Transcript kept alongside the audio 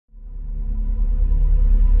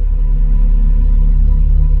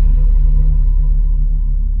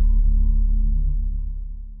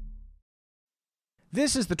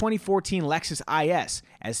This is the 2014 Lexus IS,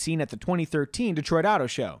 as seen at the 2013 Detroit Auto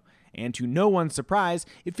Show. And to no one's surprise,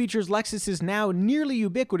 it features Lexus's now nearly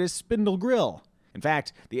ubiquitous spindle grille. In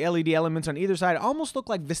fact, the LED elements on either side almost look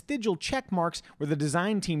like vestigial check marks where the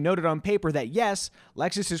design team noted on paper that yes,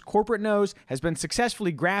 Lexus's corporate nose has been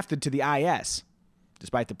successfully grafted to the IS.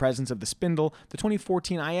 Despite the presence of the spindle, the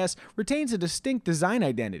 2014 IS retains a distinct design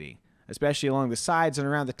identity, especially along the sides and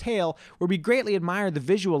around the tail, where we greatly admire the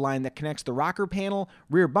visual line that connects the rocker panel,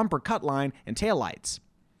 rear bumper cut line, and taillights.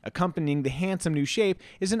 Accompanying the handsome new shape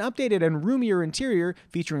is an updated and roomier interior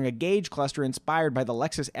featuring a gauge cluster inspired by the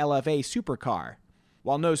Lexus LFA supercar.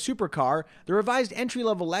 While no supercar, the revised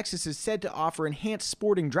entry-level Lexus is said to offer enhanced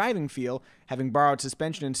sporting driving feel, having borrowed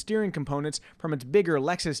suspension and steering components from its bigger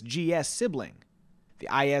Lexus GS sibling.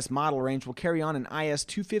 The IS model range will carry on an IS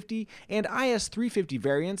 250 and IS 350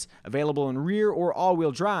 variants, available in rear or all-wheel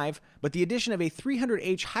drive, but the addition of a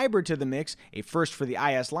 300h hybrid to the mix, a first for the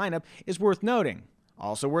IS lineup, is worth noting.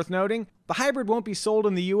 Also worth noting, the hybrid won't be sold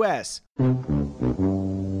in the US.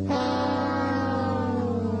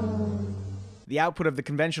 The output of the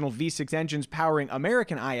conventional V6 engines powering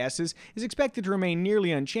American ISs is expected to remain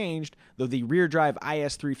nearly unchanged, though the rear-drive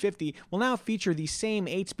IS 350 will now feature the same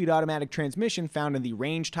 8-speed automatic transmission found in the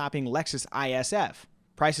range-topping Lexus ISF.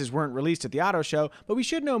 Prices weren't released at the auto show, but we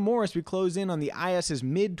should know more as we close in on the IS's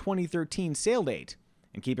mid-2013 sale date.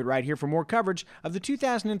 And keep it right here for more coverage of the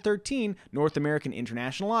 2013 North American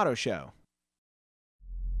International Auto Show.